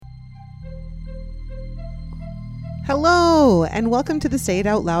Hello, and welcome to the Say It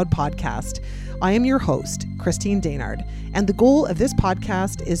Out Loud podcast. I am your host, Christine Daynard, and the goal of this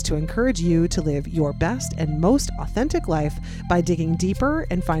podcast is to encourage you to live your best and most authentic life by digging deeper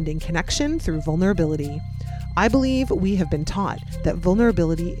and finding connection through vulnerability. I believe we have been taught that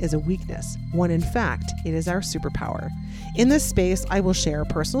vulnerability is a weakness, when in fact, it is our superpower. In this space, I will share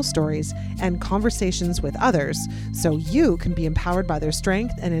personal stories and conversations with others so you can be empowered by their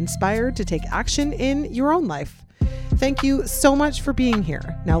strength and inspired to take action in your own life. Thank you so much for being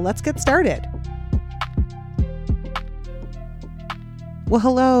here. Now let's get started. Well,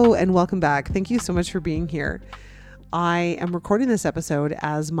 hello and welcome back. Thank you so much for being here. I am recording this episode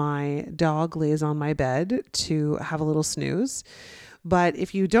as my dog lays on my bed to have a little snooze. But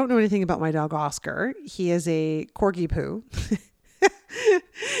if you don't know anything about my dog, Oscar, he is a Corgi poo.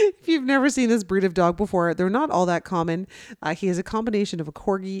 If you've never seen this breed of dog before, they're not all that common. He is a combination of a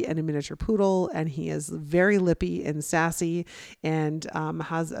Corgi and a miniature poodle, and he is very lippy and sassy and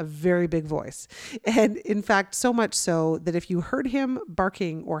has a very big voice. And in fact, so much so that if you heard him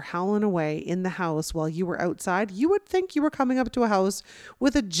barking or howling away in the house while you were outside, you would think you were coming up to a house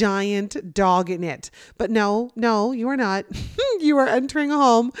with a giant dog in it. But no, you are not. You are entering a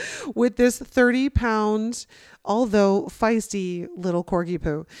home with this 30-pound, although feisty little Corgi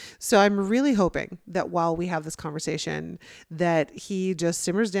poo. So I'm really hoping that while we have this conversation that he just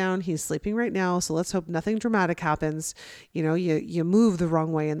simmers down. He's sleeping right now. So let's hope nothing dramatic happens. You know, you move the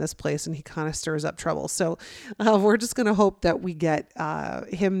wrong way in this place and he kind of stirs up trouble. So we're just going to hope that we get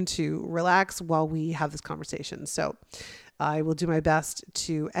him to relax while we have this conversation. So I will do my best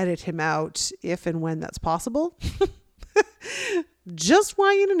to edit him out if and when that's possible. Just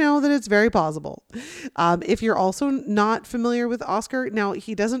want you to know that it's very possible. If you're also not familiar with Oscar, now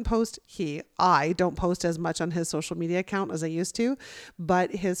I don't post as much on his social media account as I used to,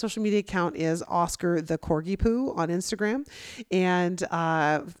 but his social media account is Oscar the Corgi Poo on Instagram. And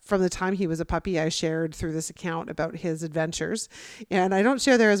from the time he was a puppy, I shared through this account about his adventures. And I don't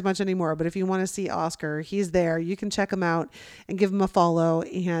share there as much anymore, but if you want to see Oscar, he's there. You can check him out and give him a follow.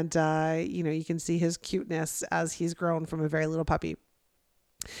 And, you can see his cuteness as he's grown from a very little puppy.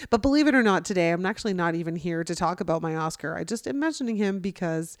 But believe it or not, today, I'm actually not even here to talk about my Oscar. I just am mentioning him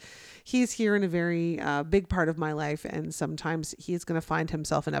because he's here in a very big part of my life. And sometimes he's going to find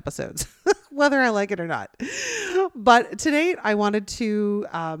himself in episodes, whether I like it or not. But today I wanted to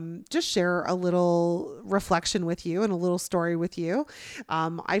just share a little reflection with you and a little story with you.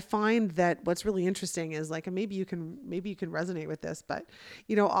 I find that what's really interesting is like, and maybe you can resonate with this, but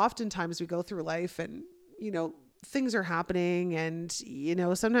oftentimes we go through life and, things are happening and,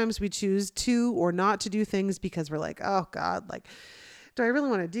 sometimes we choose to or not to do things because we're like, oh God, like, do I really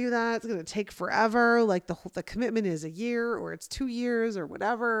want to do that? It's going to take forever. Like the commitment is a year or it's 2 years or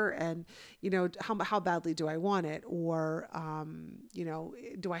whatever. And, how badly do I want it? Or,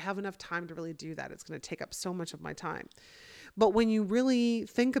 do I have enough time to really do that? It's going to take up so much of my time. But when you really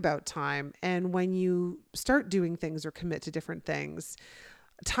think about time and when you start doing things or commit to different things,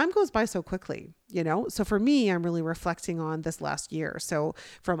 time goes by so quickly, So for me, I'm really reflecting on this last year. So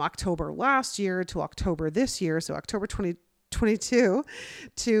from October last year to October this year, so October 2022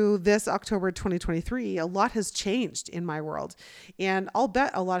 to this October 2023, a lot has changed in my world. And I'll bet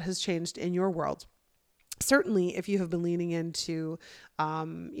a lot has changed in your world. Certainly, if you have been leaning into,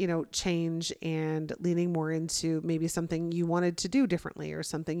 change and leaning more into maybe something you wanted to do differently or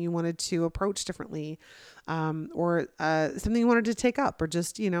something you wanted to approach differently, or something you wanted to take up or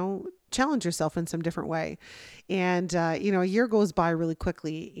just, challenge yourself in some different way. And, a year goes by really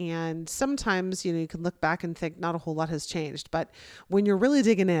quickly. And sometimes, you can look back and think not a whole lot has changed. But when you're really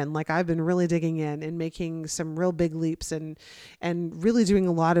digging in, like I've been really digging in and making some real big leaps and really doing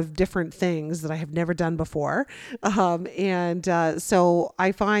a lot of different things that I have never done before. So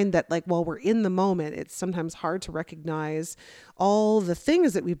I find that like, while we're in the moment, it's sometimes hard to recognize all the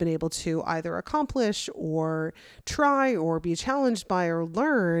things that we've been able to either accomplish or try or be challenged by or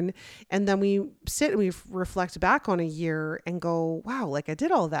learn. And then we sit and we reflect back on a year and go, wow, like I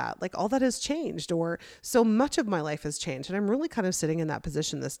did all that, like all that has changed, or so much of my life has changed. And I'm really kind of sitting in that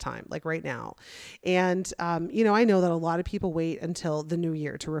position this time, like right now. And, I know that a lot of people wait until the new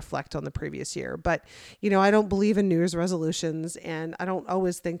year to reflect on the previous year, but, I don't believe in New Year's resolutions. And I don't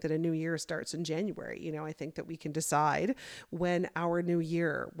always think that a new year starts in January. I think that we can decide when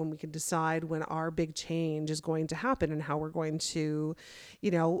we can decide when our big change is going to happen and how we're going to,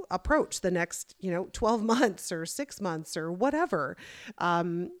 approach the next, 12 months or 6 months or whatever.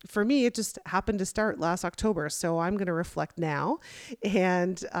 For me, it just happened to start last October. So I'm going to reflect now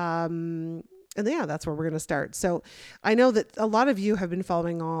and, And yeah, that's where we're going to start. So I know that a lot of you have been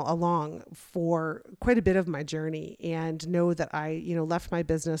following all along for quite a bit of my journey and know that I, left my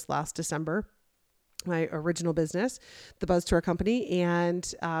business last December, my original business, the Buzz Tour Company.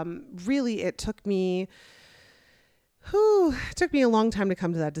 And really it took me a long time to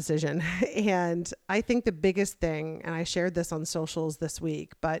come to that decision. And I think the biggest thing, and I shared this on socials this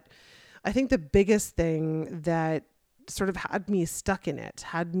week, but I think the biggest thing that sort of had me stuck in it,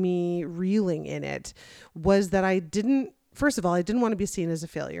 had me reeling in it, was that first of all, I didn't want to be seen as a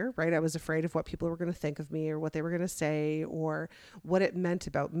failure, right? I was afraid of what people were going to think of me or what they were going to say or what it meant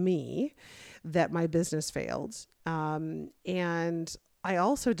about me that my business failed. And I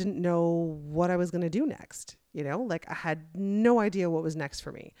also didn't know what I was going to do next. Like I had no idea what was next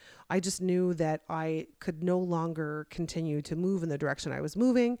for me. I just knew that I could no longer continue to move in the direction I was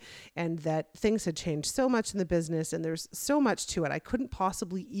moving and that things had changed so much in the business and there's so much to it. I couldn't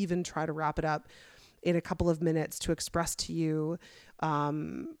possibly even try to wrap it up in a couple of minutes to express to you,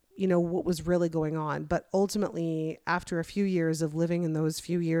 what was really going on. But ultimately, after a few years of living in those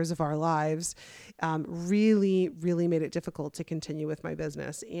few years of our lives, really, really made it difficult to continue with my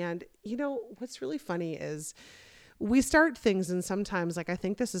business. And, what's really funny is we start things and sometimes, like, I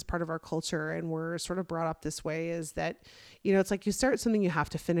think this is part of our culture and we're sort of brought up this way, is that, it's like you start something, you have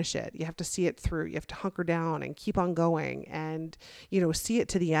to finish it. You have to see it through. You have to hunker down and keep on going and, see it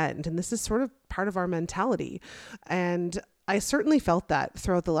to the end. And this is sort of part of our mentality. And I certainly felt that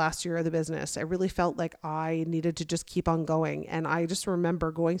throughout the last year of the business. I really felt like I needed to just keep on going. And I just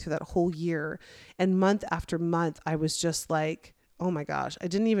remember going through that whole year, and month after month, I was just like, oh my gosh, I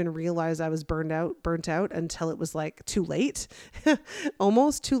didn't even realize I was burnt out until it was like too late,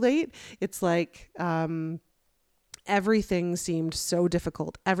 almost too late. It's like, everything seemed so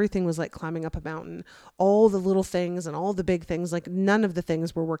difficult. Everything was like climbing up a mountain. All the little things and all the big things, like none of the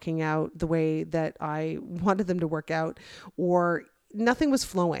things were working out the way that I wanted them to work out, or nothing was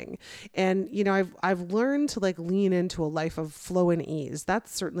flowing. And, I've learned to like lean into a life of flow and ease.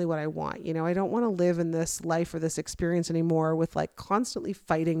 That's certainly what I want. I don't want to live in this life or this experience anymore with like constantly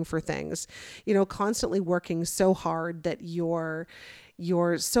fighting for things, constantly working so hard that you're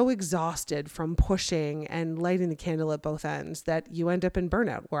so exhausted from pushing and lighting the candle at both ends that you end up in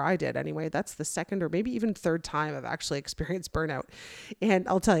burnout, where I did anyway. That's the second or maybe even third time I've actually experienced burnout. And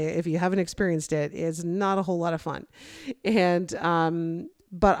I'll tell you, if you haven't experienced it, it's not a whole lot of fun. And,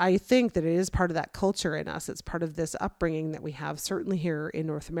 but I think that it is part of that culture in us. It's part of this upbringing that we have, certainly here in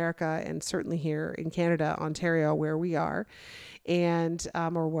North America and certainly here in Canada, Ontario, where we are, and,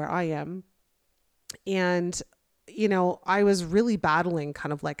 or where I am. And I was really battling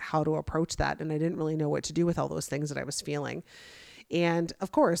kind of like how to approach that. And I didn't really know what to do with all those things that I was feeling. And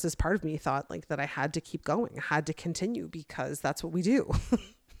of course, this part of me thought like that I had to keep going, I had to continue, because that's what we do.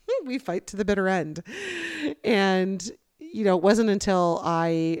 We fight to the bitter end. And, it wasn't until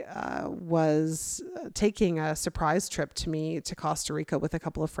I was taking a surprise trip to Costa Rica with a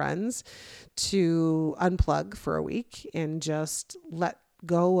couple of friends to unplug for a week and just let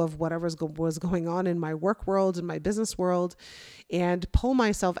go of whatever was going on in my work world and my business world, and pull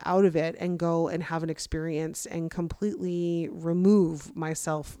myself out of it and go and have an experience and completely remove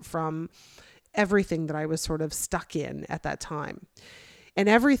myself from everything that I was sort of stuck in at that time. And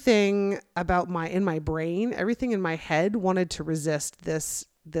everything in my brain, everything in my head wanted to resist this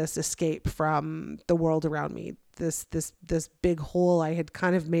escape from the world around me, this big hole I had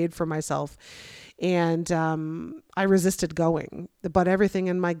kind of made for myself. And I resisted going, but everything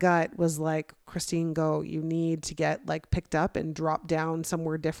in my gut was like, Christine, go. You need to get like picked up and drop down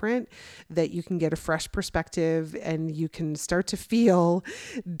somewhere different, that you can get a fresh perspective and you can start to feel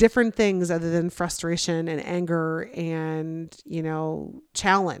different things other than frustration and anger and,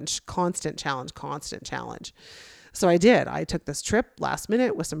 constant challenge. So I did. I took this trip last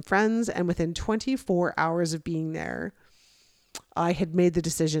minute with some friends, and within 24 hours of being there, I had made the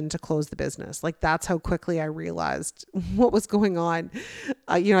decision to close the business. Like, that's how quickly I realized what was going on.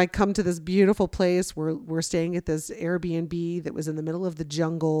 I come to this beautiful place. We're staying at this Airbnb that was in the middle of the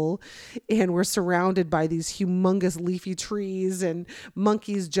jungle, and we're surrounded by these humongous leafy trees and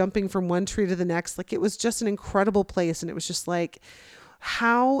monkeys jumping from one tree to the next. Like, it was just an incredible place. And it was just like,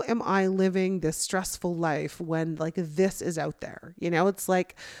 how am I living this stressful life when like this is out there? It's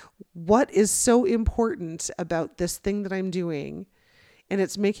like, what is so important about this thing that I'm doing? And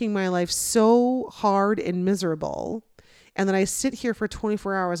it's making my life so hard and miserable. And then I sit here for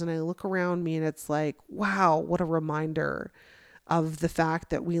 24 hours and I look around me and it's like, wow, what a reminder of the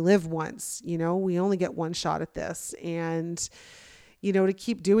fact that we live once, we only get one shot at this. And to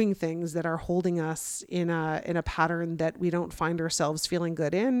keep doing things that are holding us in a pattern that we don't find ourselves feeling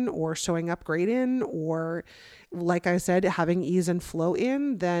good in or showing up great in, or like I said, having ease and flow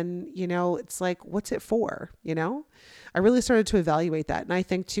in, then, it's like, what's it for? I really started to evaluate that. And I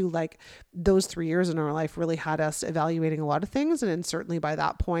think too, like those 3 years in our life really had us evaluating a lot of things. And then certainly by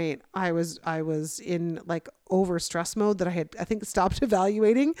that point, I was in like over stress mode that I think stopped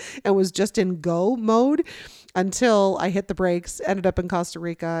evaluating and was just in go mode until I hit the brakes, ended up in Costa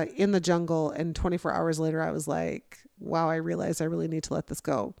Rica in the jungle. And 24 hours later, I was like, wow, I realized I really need to let this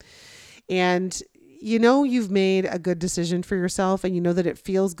go. And you've made a good decision for yourself, and that it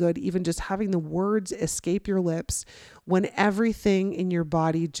feels good even just having the words escape your lips when everything in your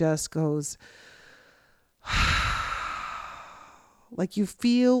body just goes like you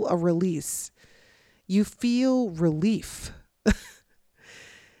feel a release. You feel relief.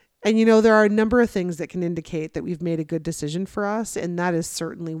 And there are a number of things that can indicate that we've made a good decision for us. And that is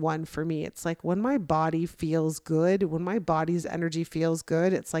certainly one for me. It's like when my body feels good, when my body's energy feels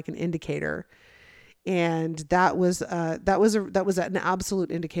good, it's like an indicator. And that was an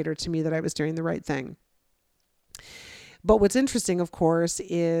absolute indicator to me that I was doing the right thing. But what's interesting, of course,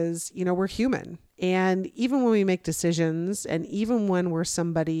 is, we're human. And even when we make decisions, and even when we're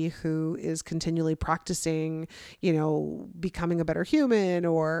somebody who is continually practicing, becoming a better human,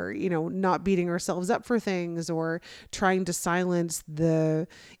 or, not beating ourselves up for things, or trying to silence the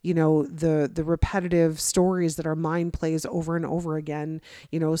repetitive stories that our mind plays over and over again,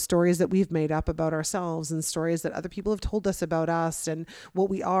 stories that we've made up about ourselves and stories that other people have told us about us and what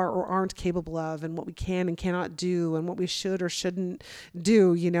we are or aren't capable of and what we can and cannot do and what we should or shouldn't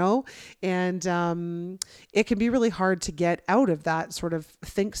do, and it can be really hard to get out of that sort of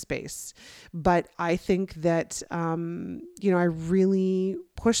think space. But I think that, I really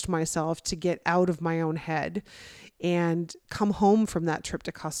pushed myself to get out of my own head and come home from that trip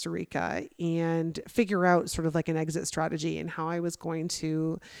to Costa Rica and figure out sort of like an exit strategy and how I was going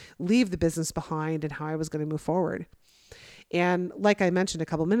to leave the business behind and how I was going to move forward. And like I mentioned a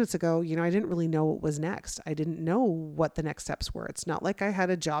couple minutes ago, I didn't really know what was next. I didn't know what the next steps were. It's not like I had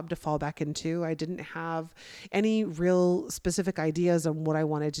a job to fall back into. I didn't have any real specific ideas on what I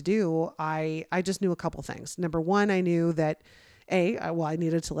wanted to do. I just knew a couple things. Number one, I knew that I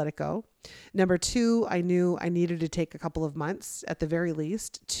needed to let it go. Number two, I knew I needed to take a couple of months at the very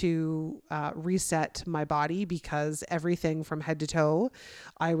least to reset my body, because everything from head to toe,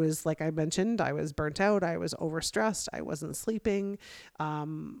 like I mentioned, I was burnt out. I was overstressed. I wasn't sleeping.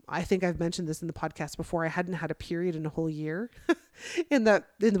 I think I've mentioned this in the podcast before. I hadn't had a period in a whole year.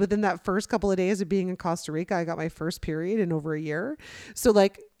 Within that first couple of days of being in Costa Rica, I got my first period in over a year. So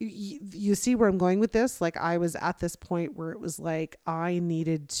like, you see where I'm going with this? Like I was at this point where it was like, I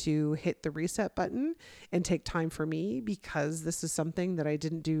needed to hit the reset button and take time for me, because this is something that I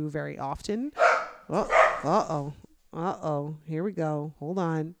didn't do very often. Here we go. Hold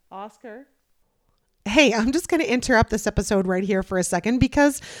on. Oscar. Hey, I'm just going to interrupt this episode right here for a second,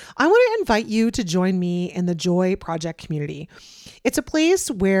 because I want to invite you to join me in the Joy Project community. It's a place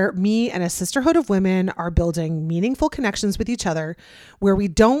where me and a sisterhood of women are building meaningful connections with each other, where we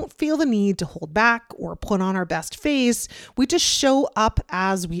don't feel the need to hold back or put on our best face. We just show up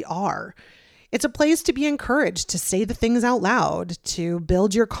as we are. It's a place to be encouraged to say the things out loud, to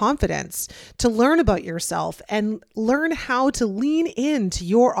build your confidence, to learn about yourself, and learn how to lean into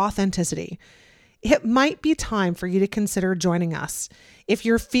your authenticity. It might be time for you to consider joining us. If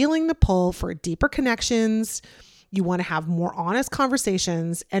you're feeling the pull for deeper connections, you want to have more honest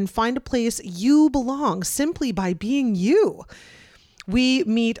conversations, and find a place you belong simply by being you. We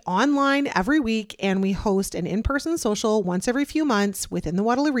meet online every week, and we host an in-person social once every few months within the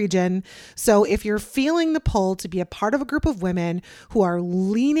Waterloo region. So if you're feeling the pull to be a part of a group of women who are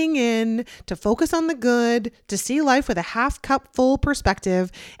leaning in to focus on the good, to see life with a half cup full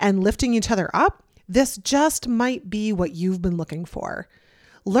perspective and lifting each other up, this just might be what you've been looking for.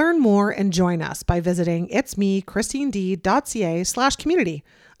 Learn more and join us by visiting itsmechristined.ca/community.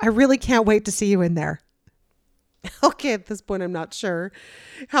 I really can't wait to see you in there. Okay, at this point, I'm not sure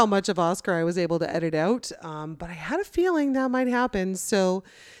how much of Oscar I was able to edit out, but I had a feeling that might happen. So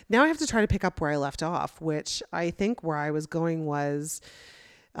now I have to try to pick up where I left off, which I think where I was going was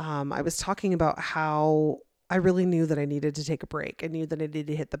I was talking about how I really knew that I needed to take a break. I knew that I needed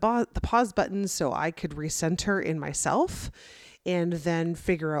to hit the pause button so I could recenter in myself and then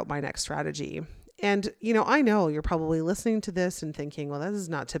figure out my next strategy. And, I know you're probably listening to this and thinking, well, this is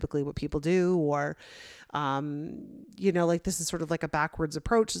not typically what people do, or, like this is sort of like a backwards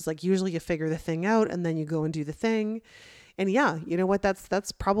approach. It's like usually you figure the thing out and then you go and do the thing. And yeah, you know what?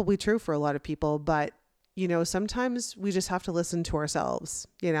 That's probably true for a lot of people, but sometimes we just have to listen to ourselves,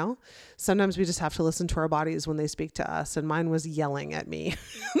 sometimes we just have to listen to our bodies when they speak to us. And mine was yelling at me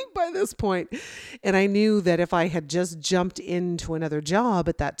by this point. And I knew that if I had just jumped into another job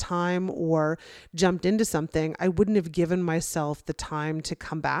at that time or jumped into something, I wouldn't have given myself the time to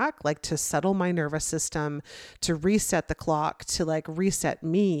come back, like to settle my nervous system, to reset the clock, to like reset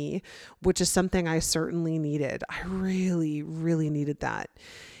me, which is something I certainly needed. I really, really needed that.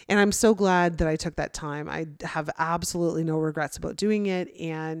 And I'm so glad that I took that time. I have absolutely no regrets about doing it.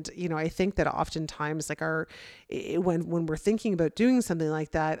 And, I think that oftentimes like when we're thinking about doing something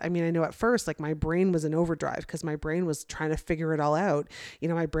like that, I mean, I know at first, like my brain was in overdrive because my brain was trying to figure it all out.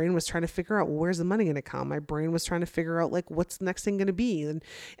 My brain was trying to figure out, well, where's the money going to come? My brain was trying to figure out like, what's the next thing going to be?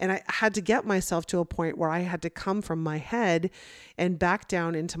 And I had to get myself to a point where I had to come from my head and back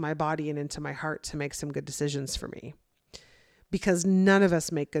down into my body and into my heart to make some good decisions for me. Because none of us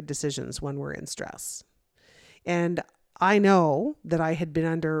make good decisions when we're in stress. And I know that I had been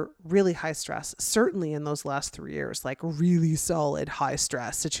under really high stress, certainly in those last 3 years, like really solid high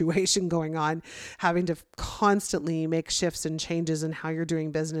stress situation going on, having to constantly make shifts and changes in how you're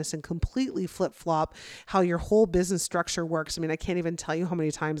doing business and completely flip-flop how your whole business structure works. I mean, I can't even tell you how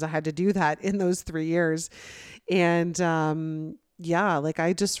many times I had to do that in those 3 years. And, like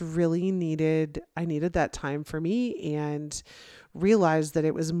I just really needed that time for me and realized that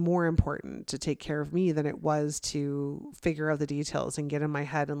it was more important to take care of me than it was to figure out the details and get in my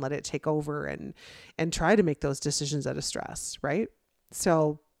head and let it take over and try to make those decisions out of stress. Right.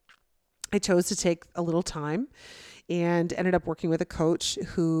 So I chose to take a little time and ended up working with a coach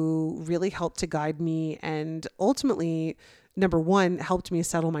who really helped to guide me and ultimately, number one, helped me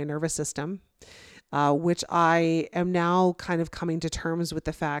settle my nervous system. Which I am now kind of coming to terms with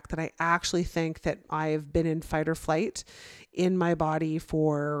the fact that I actually think that I've been in fight or flight in my body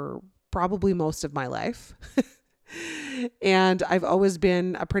for probably most of my life. And I've always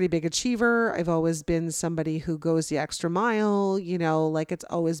been a pretty big achiever. I've always been somebody who goes the extra mile, like I've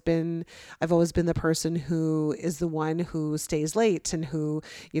always been the person who is the one who stays late and who,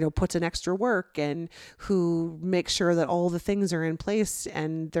 puts in extra work and who makes sure that all the things are in place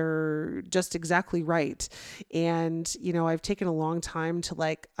and they're just exactly right. And, I've taken a long time to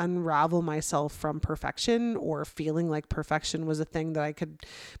like unravel myself from perfection or feeling like perfection was a thing that I could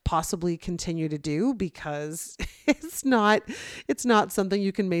possibly continue to do because it's not something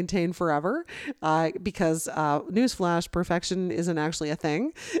you can maintain forever because newsflash, perfection isn't actually a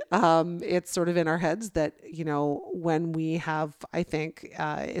thing. It's sort of in our heads that, when we have, I think,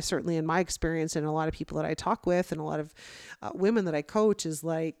 certainly in my experience and a lot of people that I talk with and a lot of women that I coach is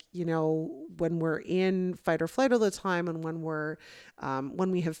like, when we're in fight or flight all the time and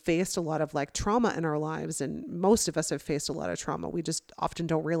when we have faced a lot of like trauma in our lives, and most of us have faced a lot of trauma, we just often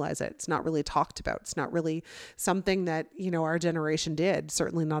don't realize it. It's not really talked about. It's not really something that, our generation did,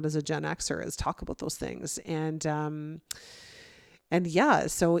 certainly not as a Gen Xer, is talk about those things. And yeah,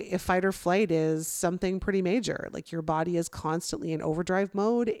 so if fight or flight is something pretty major, like your body is constantly in overdrive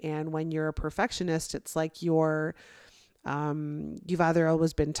mode. And when you're a perfectionist, it's like you've either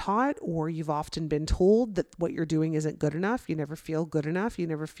always been taught or you've often been told that what you're doing isn't good enough. You never feel good enough. You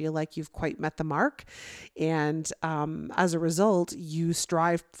never feel like you've quite met the mark. And as a result, you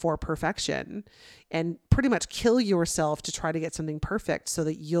strive for perfection and pretty much kill yourself to try to get something perfect so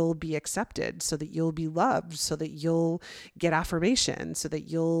that you'll be accepted, so that you'll be loved, so that you'll get affirmation, so that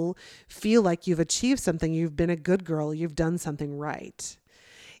you'll feel like you've achieved something. You've been a good girl. You've done something right.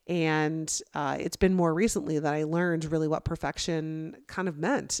 And it's been more recently that I learned really what perfection kind of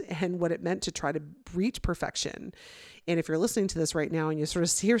meant and what it meant to try to reach perfection. And if you're listening to this right now and you sort of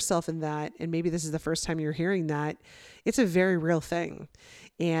see yourself in that, and maybe this is the first time you're hearing that, it's a very real thing.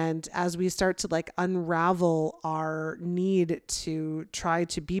 And as we start to like unravel our need to try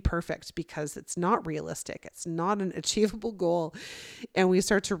to be perfect because it's not realistic, it's not an achievable goal, and we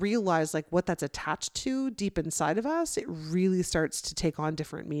start to realize like what that's attached to deep inside of us, it really starts to take on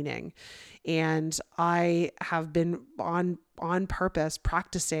different meaning. And I have been on purpose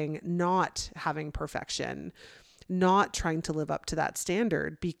practicing not having perfection, not trying to live up to that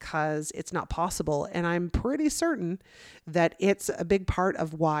standard because it's not possible. And I'm pretty certain that it's a big part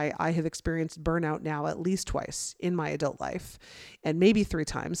of why I have experienced burnout now at least twice in my adult life, and maybe 3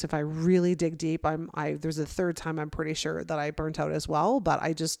 times. If I really dig deep, there's a third time I'm pretty sure that I burnt out as well, but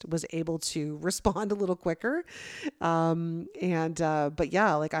I just was able to respond a little quicker. But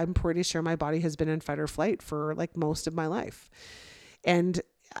yeah, like I'm pretty sure my body has been in fight or flight for like most of my life. And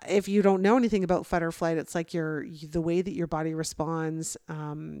if you don't know anything about fight or flight, it's like the way that your body responds.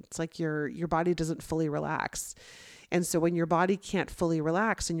 It's like your body doesn't fully relax. And so when your body can't fully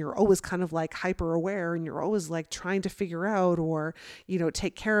relax and you're always kind of like hyper aware and you're always like trying to figure out or,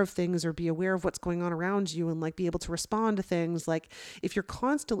 take care of things or be aware of what's going on around you and like be able to respond to things, like if you're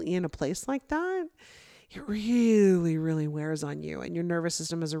constantly in a place like that, it really, really wears on you and your nervous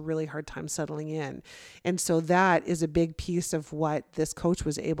system has a really hard time settling in. And so that is a big piece of what this coach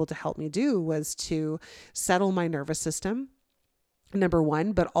was able to help me do, was to settle my nervous system, number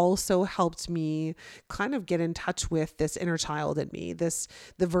one, but also helped me kind of get in touch with this inner child in me, the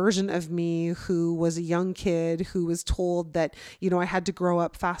version of me who was a young kid who was told that, I had to grow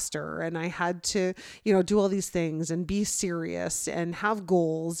up faster and I had to, do all these things and be serious and have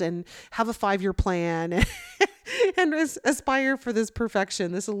goals and have a 5-year plan and aspire for this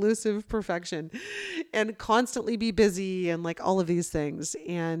perfection, this elusive perfection, and constantly be busy and like all of these things.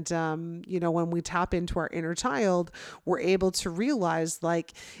 And, when we tap into our inner child, we're able to realize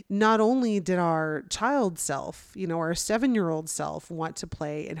like, not only did our child self, our 7-year-old self want to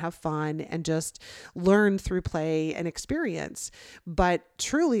play and have fun and just learn through play and experience, but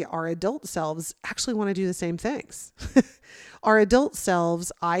truly our adult selves actually want to do the same things. Our adult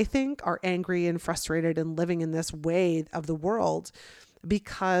selves, I think, are angry and frustrated and living in this way of the world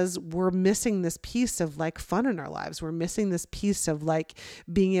because we're missing this piece of like fun in our lives. We're missing this piece of like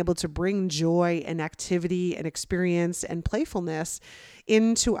being able to bring joy and activity and experience and playfulness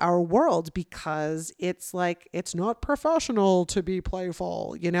into our world, because it's like, it's not professional to be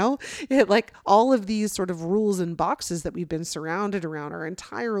playful, it like all of these sort of rules and boxes that we've been surrounded around our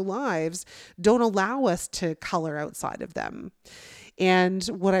entire lives don't allow us to color outside of them. And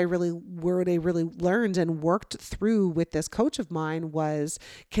what I really learned and worked through with this coach of mine was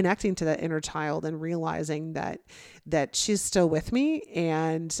connecting to that inner child and realizing that she's still with me,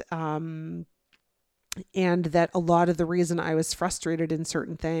 and that a lot of the reason I was frustrated in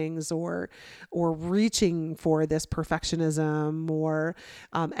certain things or reaching for this perfectionism or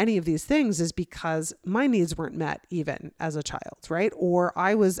any of these things is because my needs weren't met even as a child, right? Or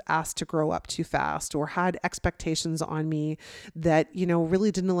I was asked to grow up too fast or had expectations on me that,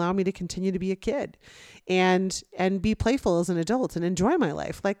 really didn't allow me to continue to be a kid and be playful as an adult and enjoy my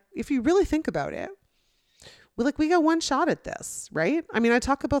life. Like if you really think about it, we got one shot at this, right? I mean, I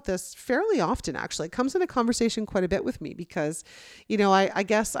talk about this fairly often, actually. It comes in a conversation quite a bit with me because, I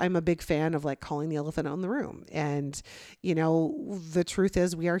guess I'm a big fan of like calling the elephant out in the room. And, the truth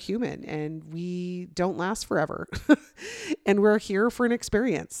is we are human and we don't last forever and we're here for an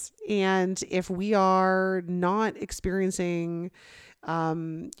experience. And if we are not experiencing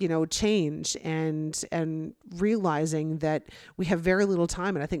change and realizing that we have very little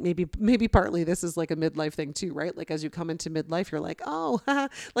time. And I think maybe partly this is like a midlife thing too, right? Like as you come into midlife, you're like, oh,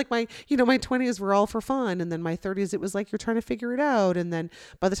 like my 20s were all for fun. And then my 30s, it was like, you're trying to figure it out. And then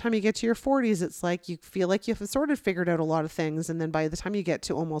by the time you get to your 40s, it's like, you feel like you've sort of figured out a lot of things. And then by the time you get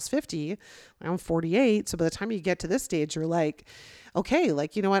to almost 50, I'm 48. So by the time you get to this stage, you're like, okay,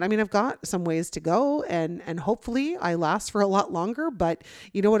 like, you know what? I mean, I've got some ways to go and hopefully I last for a lot longer, but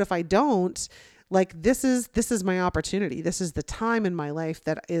you know what, if I don't, like, this is my opportunity. This is the time in my life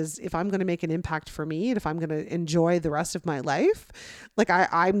that is, if I'm going to make an impact for me and if I'm going to enjoy the rest of my life, like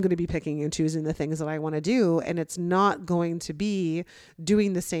I'm going to be picking and choosing the things that I want to do. And it's not going to be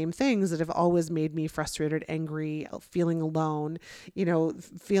doing the same things that have always made me frustrated, angry, feeling alone,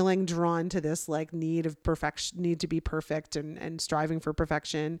 feeling drawn to this like need to be perfect and striving for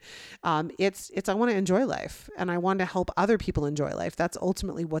perfection. It's I want to enjoy life and I want to help other people enjoy life. That's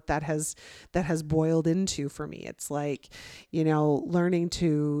ultimately what that has boiled into for me. It's like, learning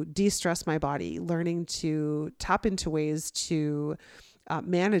to de-stress my body, learning to tap into ways to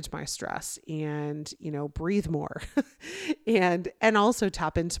manage my stress and, breathe more and also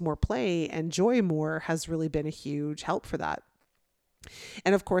tap into more play and joy more has really been a huge help for that.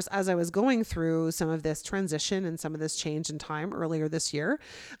 And of course, as I was going through some of this transition and some of this change in time earlier this year,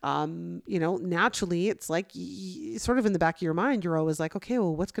 naturally it's like sort of in the back of your mind, you're always like, okay,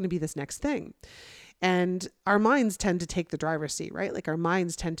 well, what's going to be this next thing? And our minds tend to take the driver's seat, right? Like our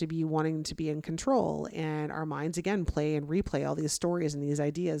minds tend to be wanting to be in control, and our minds again play and replay all these stories and these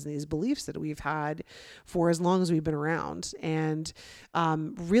ideas and these beliefs that we've had for as long as we've been around, and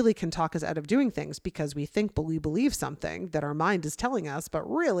really can talk us out of doing things because we think we believe something that our mind is telling us, but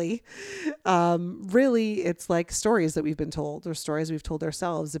really it's like stories that we've been told or stories we've told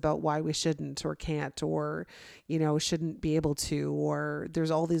ourselves about why we shouldn't or can't or shouldn't be able to, or there's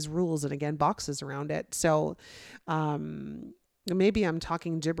all these rules and again boxes around it. So maybe I'm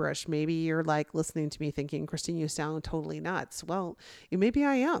talking gibberish. Maybe you're like listening to me thinking, Christine, you sound totally nuts. Well, maybe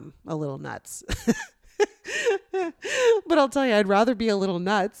I am a little nuts. But I'll tell you, I'd rather be a little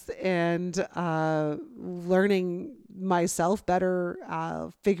nuts and learning myself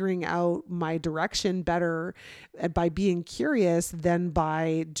better, figuring out my direction better by being curious than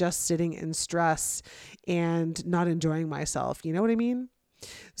by just sitting in stress and not enjoying myself. You know what I mean?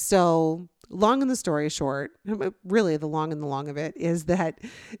 So long and the story short, really the long and the long of it is that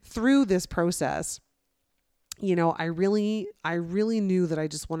through this process, I really knew that I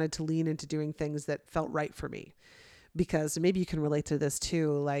just wanted to lean into doing things that felt right for me. Because maybe you can relate to this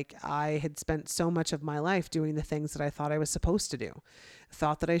too. Like, I had spent so much of my life doing the things that I thought I was supposed to do,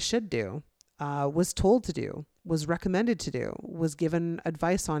 thought that I should do, was told to do, was recommended to do, was given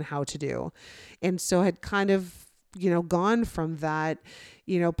advice on how to do. And so had kind of, gone from that,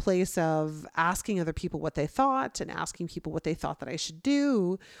 place of asking other people what they thought and asking people what they thought that I should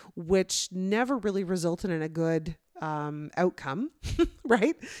do, which never really resulted in a good outcome,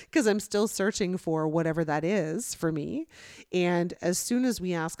 right? Because I'm still searching for whatever that is for me. And as soon as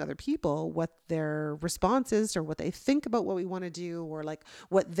we ask other people what their response is or what they think about what we want to do or like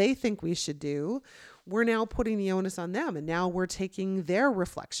what they think we should do, we're now putting the onus on them. And now we're taking their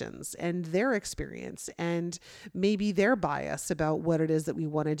reflections and their experience and maybe their bias about what it is that we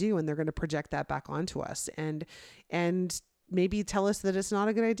want to do. And they're going to project that back onto us and maybe tell us that it's not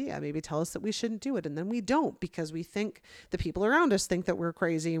a good idea. Maybe tell us that we shouldn't do it. And then we don't because we think the people around us think that we're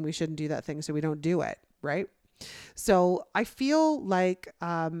crazy and we shouldn't do that thing. So we don't do it. Right. So I feel like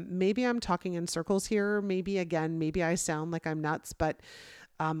maybe I'm talking in circles here. Maybe I sound like I'm nuts, but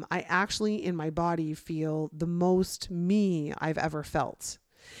I actually in my body feel the most me I've ever felt.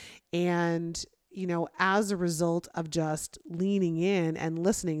 And as a result of just leaning in and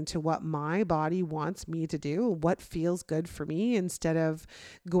listening to what my body wants me to do, what feels good for me, instead of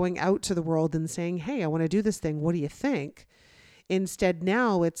going out to the world and saying, hey, I want to do this thing. What do you think? Instead,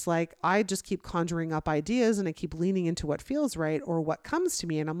 now it's like, I just keep conjuring up ideas and I keep leaning into what feels right or what comes to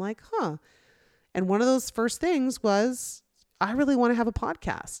me. And I'm like, And one of those first things was, I really want to have a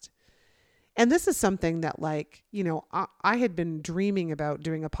podcast. And this is something that I had been dreaming about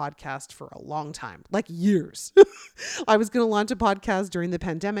doing a podcast for a long time, like years. I was going to launch a podcast during the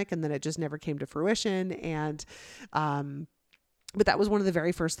pandemic and then it just never came to fruition. And, but that was one of the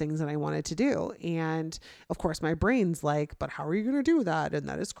very first things that I wanted to do. And of course my brain's like, but how are you going to do that? And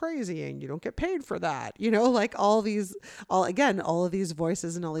that is crazy. And you don't get paid for that. Like all of these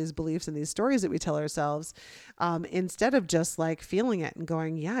voices and all these beliefs and these stories that we tell ourselves, instead of just like feeling it and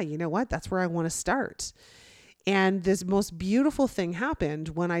going, yeah, you know what, that's where I want to start. And this most beautiful thing happened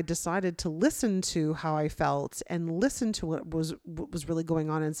when I decided to listen to how I felt and listen to what was really going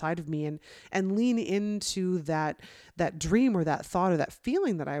on inside of me and lean into that dream or that thought or that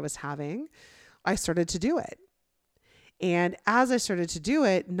feeling that I was having. I started to do it. And as I started to do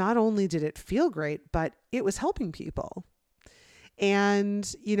it, not only did it feel great, but it was helping people.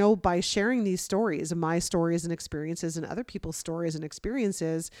 And, by sharing these stories, my stories and experiences and other people's stories and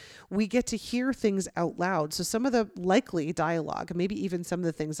experiences, we get to hear things out loud. So some of the likely dialogue, maybe even some of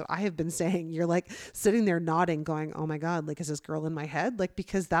the things that I have been saying, you're like sitting there nodding, going, oh my God, like, is this girl in my head? Like,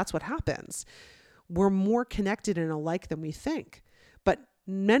 because that's what happens. We're more connected and alike than we think. But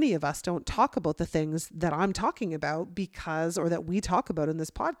many of us don't talk about the things that I'm talking about or that we talk about in this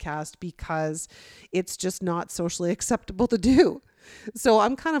podcast because it's just not socially acceptable to do. So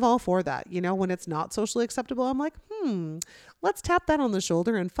I'm kind of all for that. When it's not socially acceptable, I'm like, let's tap that on the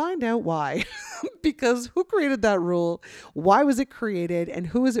shoulder and find out why. Because who created that rule? Why was it created? And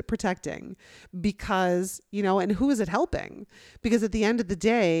who is it protecting? Because, and who is it helping? Because at the end of the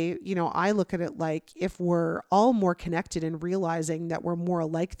day, I look at it like if we're all more connected and realizing that we're more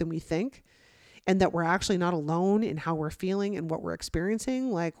alike than we think and that we're actually not alone in how we're feeling and what we're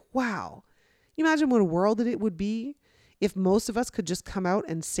experiencing, like, wow, you imagine what a world that it would be if most of us could just come out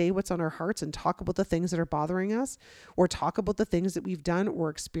and say what's on our hearts and talk about the things that are bothering us or talk about the things that we've done or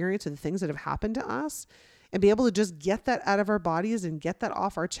experienced or the things that have happened to us and be able to just get that out of our bodies and get that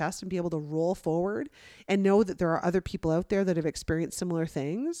off our chest and be able to roll forward and know that there are other people out there that have experienced similar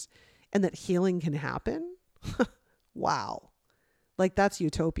things and that healing can happen. Wow. Like, that's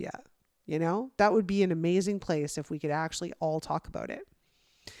utopia. That would be an amazing place if we could actually all talk about it.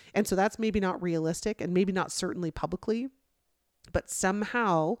 And so that's maybe not realistic and maybe not certainly publicly, but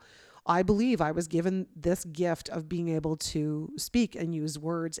somehow I believe I was given this gift of being able to speak and use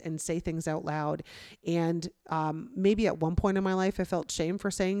words and say things out loud. And maybe at one point in my life, I felt shame for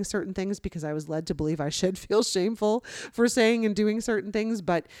saying certain things because I was led to believe I should feel shameful for saying and doing certain things.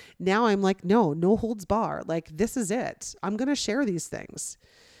 But now I'm like, no holds bar. Like, this is it. I'm going to share these things.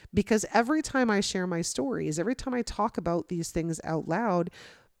 Because every time I share my stories, every time I talk about these things out loud,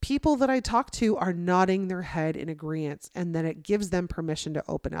 people that I talk to are nodding their head in agreement, and then it gives them permission to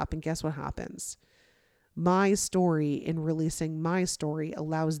open up. And guess what happens? my story in releasing my story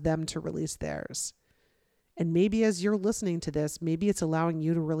allows them to release theirs. And maybe as you're listening to this, maybe it's allowing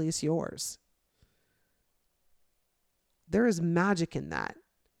you to release yours. There is magic in that.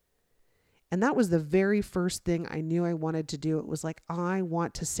 And that was the very first thing I knew I wanted to do. It was like, I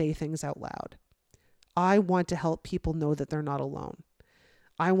want to say things out loud. I want to help people know that they're not alone.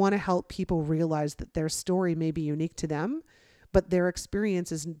 I want to help people realize that their story may be unique to them, but their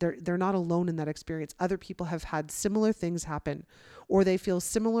experience is, they're not alone in that experience. Other people have had similar things happen, or they feel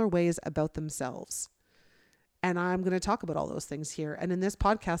similar ways about themselves. And I'm going to talk about all those things here. And in this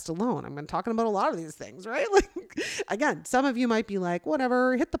podcast alone, I'm going to talking about a lot of these things, right? Like, again, some of you might be like,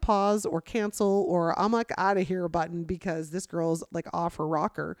 whatever, hit the pause or cancel, or I'm like out of here button because this girl's like off her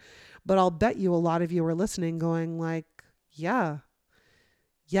rocker. But I'll bet you a lot of you are listening going like, yeah,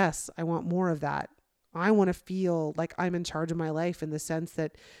 yes, I want more of that. I want to feel like I'm in charge of my life in the sense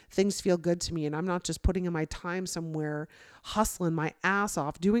that things feel good to me and I'm not just putting in my time somewhere, hustling my ass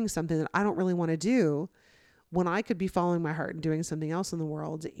off, doing something that I don't really want to do, when I could be following my heart and doing something else in the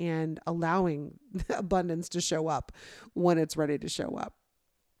world and allowing abundance to show up when it's ready to show up,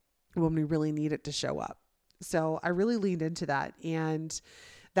 when we really need it to show up. So I really leaned into that. And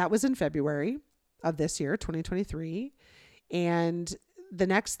that was in February of this year, 2023. And the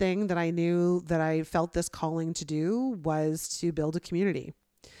next thing that I knew that I felt this calling to do was to build a community.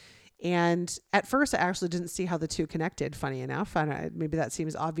 And at first, I actually didn't see how the two connected, funny enough. And maybe that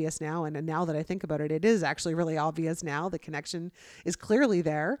seems obvious now. And now that I think about it, it is actually really obvious now. The connection is clearly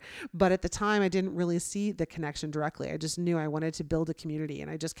there. But at the time, I didn't really see the connection directly. I just knew I wanted to build a community.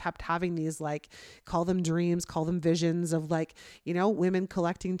 And I just kept having these, like, call them dreams, call them visions of, like, you know, women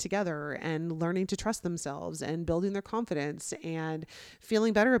collecting together and learning to trust themselves and building their confidence and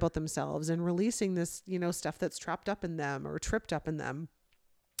feeling better about themselves and releasing this, you know, stuff that's trapped up in them or tripped up in them.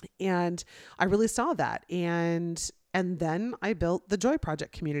 And I really saw that. And then I built the Joy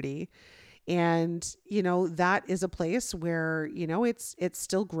Project community. And, you know, that is a place where, you know, it's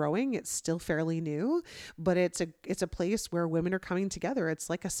still growing. It's still fairly new, but it's a place where women are coming together. It's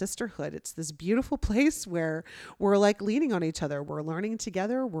like a sisterhood. It's this beautiful place where we're like leaning on each other. We're learning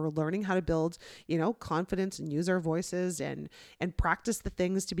together. We're learning how to build, you know, confidence and use our voices and practice the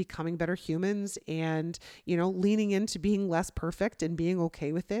things to becoming better humans and, you know, leaning into being less perfect and being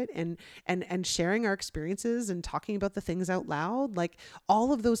okay with it and sharing our experiences and talking about the things out loud. Like,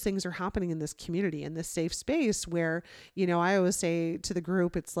 all of those things are happening in this community, in this safe space where, you know, I always say to the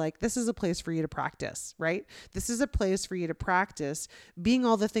group, it's like, this is a place for you to practice, right? This is a place for you to practice being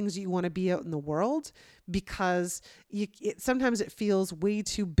all the things you want to be out in the world, because sometimes it feels way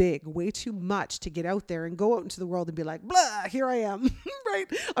too big, way too much to get out there and go out into the world and be like, blah, here I am, right?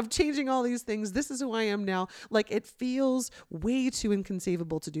 I'm changing all these things. This is who I am now. Like, it feels way too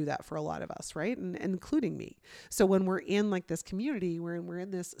inconceivable to do that for a lot of us, right? And including me. So when we're in like this community, we're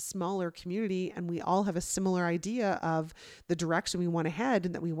in this smaller community and we all have a similar idea of the direction we want to head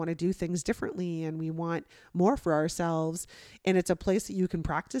and that we want to do things differently and we want more for ourselves. And it's a place that you can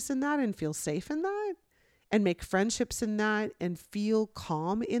practice in that and feel safe in that and make friendships in that and feel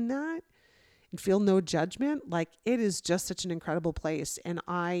calm in that and feel no judgment. Like, it is just such an incredible place. And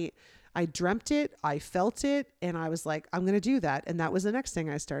I dreamt it, I felt it, and I was like, I'm going to do that. And that was the next thing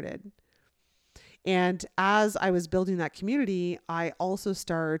I started. And as I was building that community, I also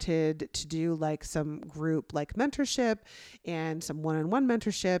started to do like some group like mentorship and some one-on-one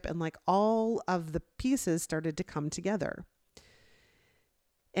mentorship, and like all of the pieces started to come together.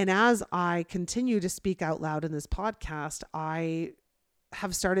 And as I continue to speak out loud in this podcast, I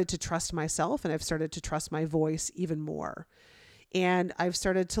have started to trust myself and I've started to trust my voice even more. And I've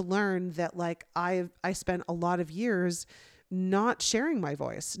started to learn that like I spent a lot of years not sharing my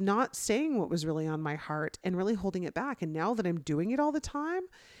voice, not saying what was really on my heart and really holding it back. And now that I'm doing it all the time,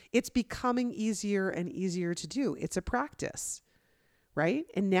 it's becoming easier and easier to do. It's a practice. Right?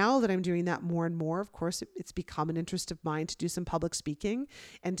 And now that I'm doing that more and more, of course, it's become an interest of mine to do some public speaking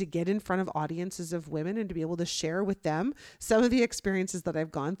and to get in front of audiences of women and to be able to share with them some of the experiences that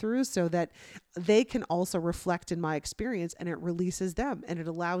I've gone through so that they can also reflect in my experience and it releases them and it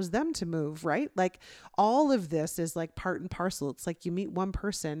allows them to move, right? Like, all of this is like part and parcel. It's like you meet one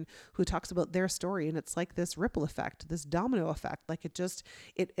person who talks about their story and it's like this ripple effect, this domino effect. Like,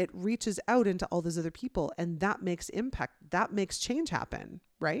 it reaches out into all those other people and that makes impact, that makes change happen,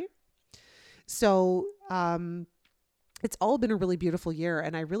 right? So it's all been a really beautiful year.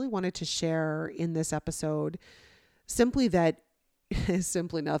 And I really wanted to share in this episode simply that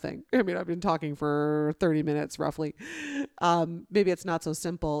simply nothing. I mean, I've been talking for 30 minutes roughly. Maybe it's not so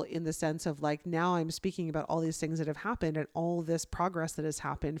simple in the sense of like, now I'm speaking about all these things that have happened and all this progress that has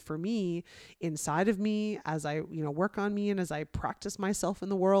happened for me inside of me as I, work on me and as I practice myself in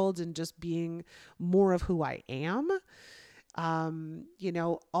the world and just being more of who I am.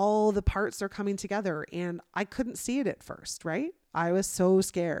 All the parts are coming together and I couldn't see it at first, right? I was so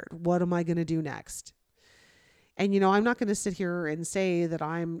scared. What am I going to do next? And, I'm not going to sit here and say that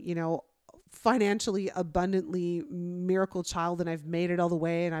I'm, financially abundantly miracle child and I've made it all the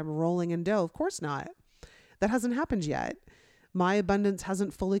way and I'm rolling in dough. Of course not. That hasn't happened yet. My abundance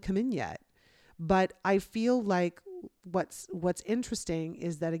hasn't fully come in yet. But I feel like what's interesting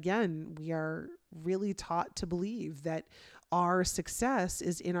is that, again, we are really taught to believe that our success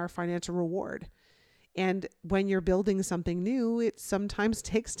is in our financial reward. And when you're building something new, it sometimes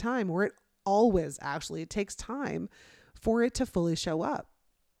takes time, or it always actually, it takes time for it to fully show up.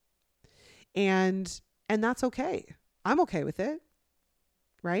 And that's okay. I'm okay with it.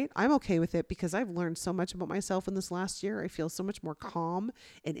 Right? I'm okay with it because I've learned so much about myself in this last year. I feel so much more calm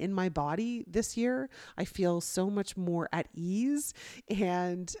and in my body this year. I feel so much more at ease.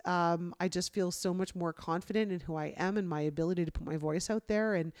 And I just feel so much more confident in who I am and my ability to put my voice out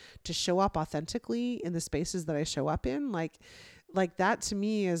there and to show up authentically in the spaces that I show up in. Like that to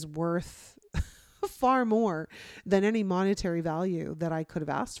me is worth far more than any monetary value that I could have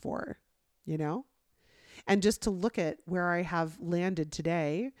asked for, And just to look at where I have landed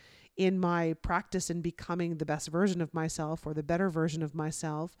today in my practice in becoming the best version of myself or the better version of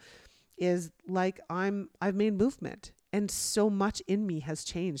myself is like I've made movement, and so much in me has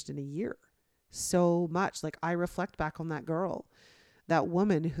changed in a year. So much. Like I reflect back on that girl, that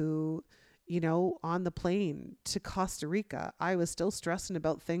woman who, on the plane to Costa Rica, I was still stressing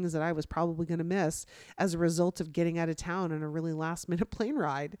about things that I was probably going to miss as a result of getting out of town on a really last minute plane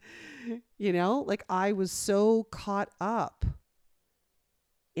ride. Like I was so caught up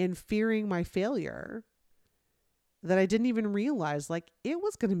in fearing my failure that I didn't even realize like it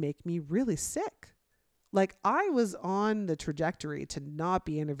was going to make me really sick. Like I was on the trajectory to not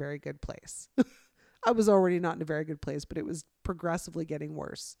be in a very good place. I was already not in a very good place, but it was progressively getting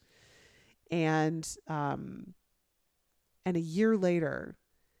worse. And a year later,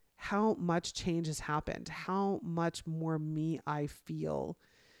 how much change has happened, how much more me I feel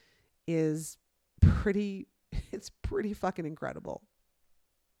is it's pretty fucking incredible.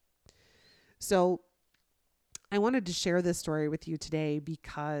 So I wanted to share this story with you today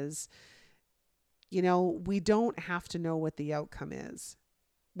because, we don't have to know what the outcome is.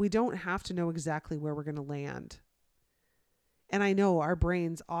 We don't have to know exactly where we're going to land. And I know our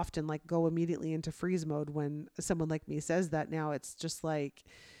brains often like go immediately into freeze mode when someone like me says that. Now it's just like,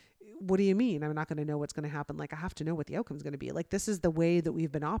 what do you mean? I'm not going to know what's going to happen. Like I have to know what the outcome is going to be. Like this is the way that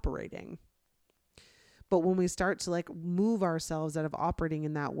we've been operating. But when we start to like move ourselves out of operating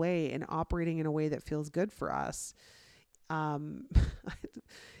in that way and operating in a way that feels good for us,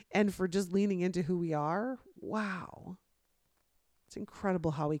 and for just leaning into who we are, wow. It's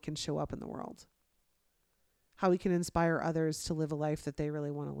incredible how we can show up in the world. How we can inspire others to live a life that they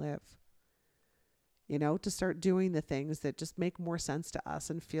really want to live. To start doing the things that just make more sense to us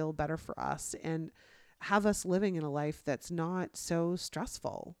and feel better for us and have us living in a life that's not so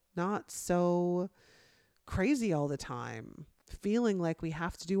stressful, not so crazy all the time, feeling like we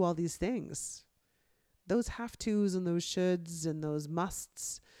have to do all these things. Those have tos and those shoulds and those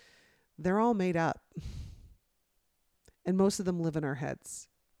musts, they're all made up. And most of them live in our heads.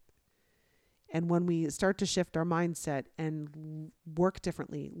 And when we start to shift our mindset and work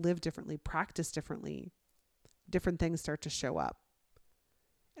differently, live differently, practice differently, different things start to show up.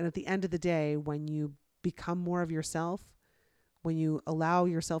 And at the end of the day, when you become more of yourself, when you allow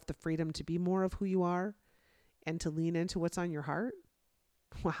yourself the freedom to be more of who you are and to lean into what's on your heart,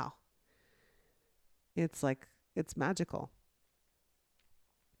 wow. It's magical.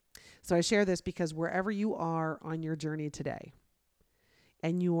 So I share this because wherever you are on your journey today,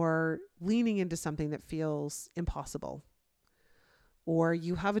 and you're leaning into something that feels impossible, or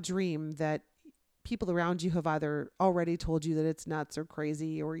you have a dream that people around you have either already told you that it's nuts or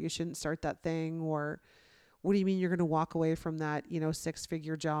crazy, or you shouldn't start that thing, or what do you mean you're going to walk away from that,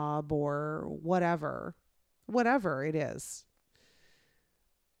 6-figure job, or whatever it is.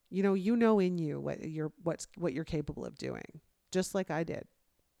 In you what you're capable of doing, just like I did.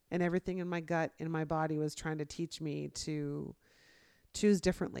 And everything in my gut, in my body was trying to teach me to choose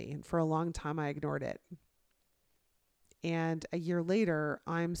differently. And for a long time, I ignored it. And a year later,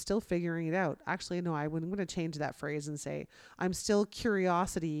 I'm still figuring it out. Actually, no, I'm going to change that phrase and say, I'm still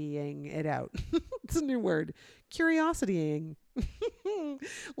curiositying it out. It's a new word. Curiositying.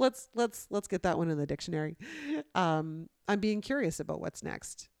 let's get that one in the dictionary. I'm being curious about what's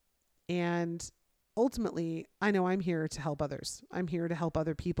next. And ultimately, I know I'm here to help others. I'm here to help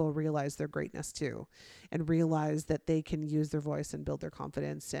other people realize their greatness too, and realize that they can use their voice and build their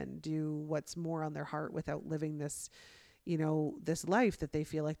confidence and do what's more on their heart without living this, this life that they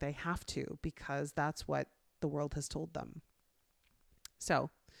feel like they have to, because that's what the world has told them.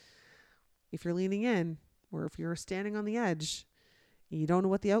 So if you're leaning in, or if you're standing on the edge, you don't know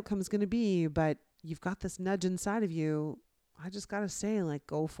what the outcome is going to be, but you've got this nudge inside of you, I just got to say,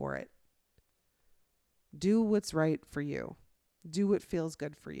 go for it. Do what's right for you. Do what feels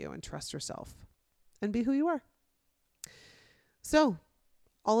good for you, and trust yourself and be who you are. So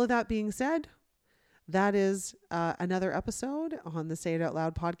all of that being said, that is another episode on the Say It Out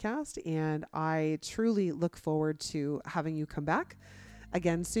Loud podcast. And I truly look forward to having you come back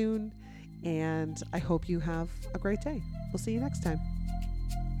again soon. And I hope you have a great day. We'll see you next time.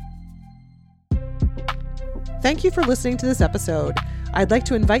 Thank you for listening to this episode. I'd like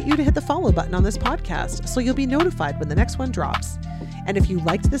to invite you to hit the follow button on this podcast so you'll be notified when the next one drops. And if you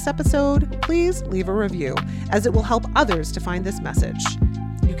liked this episode, please leave a review, as it will help others to find this message.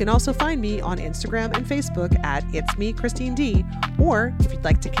 You can also find me on Instagram and Facebook at It's Me, Christine D. Or if you'd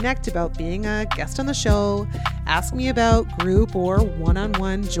like to connect about being a guest on the show, ask me about group or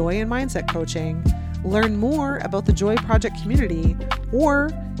one-on-one joy and mindset coaching, learn more about the Joy Project community,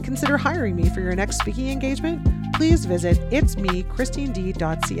 or consider hiring me for your next speaking engagement, please visit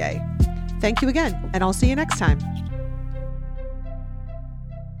itsmechristined.ca. Thank you again, and I'll see you next time.